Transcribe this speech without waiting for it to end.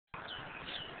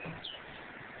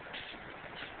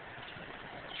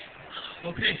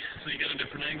Okay, so you got a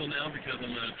different angle now because I'm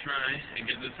going to try and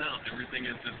get this out. Everything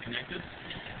is disconnected,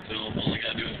 so all I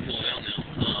got to do is pull it out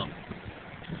now.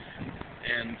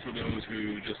 And for those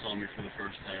who just saw me for the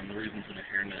first time, the reason for the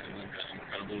hairnet is I've got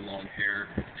incredibly long hair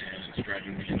and it's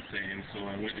driving me insane. So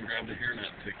I went and grabbed a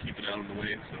hairnet to keep it out of the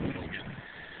way so I don't get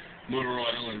motor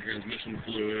oil and transmission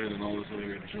fluid and all this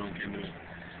other junk into it.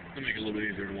 To make it a little bit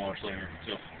easier to wash later.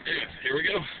 So, anyways, here we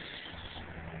go.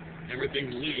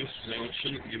 Everything's loose, so it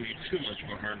shouldn't give me too much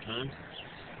of a hard time.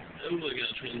 Oh, I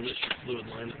got a transmission fluid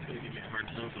line that's going to give me a hard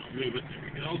time if I don't move it. There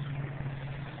we go.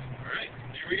 Alright,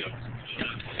 here we go.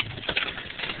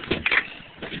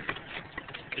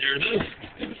 There it is.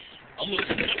 Almost.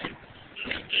 And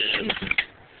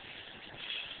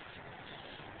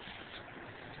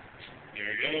there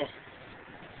we go.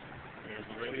 There's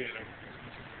the radiator.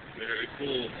 Very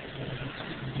cool.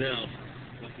 Now,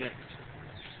 what's next?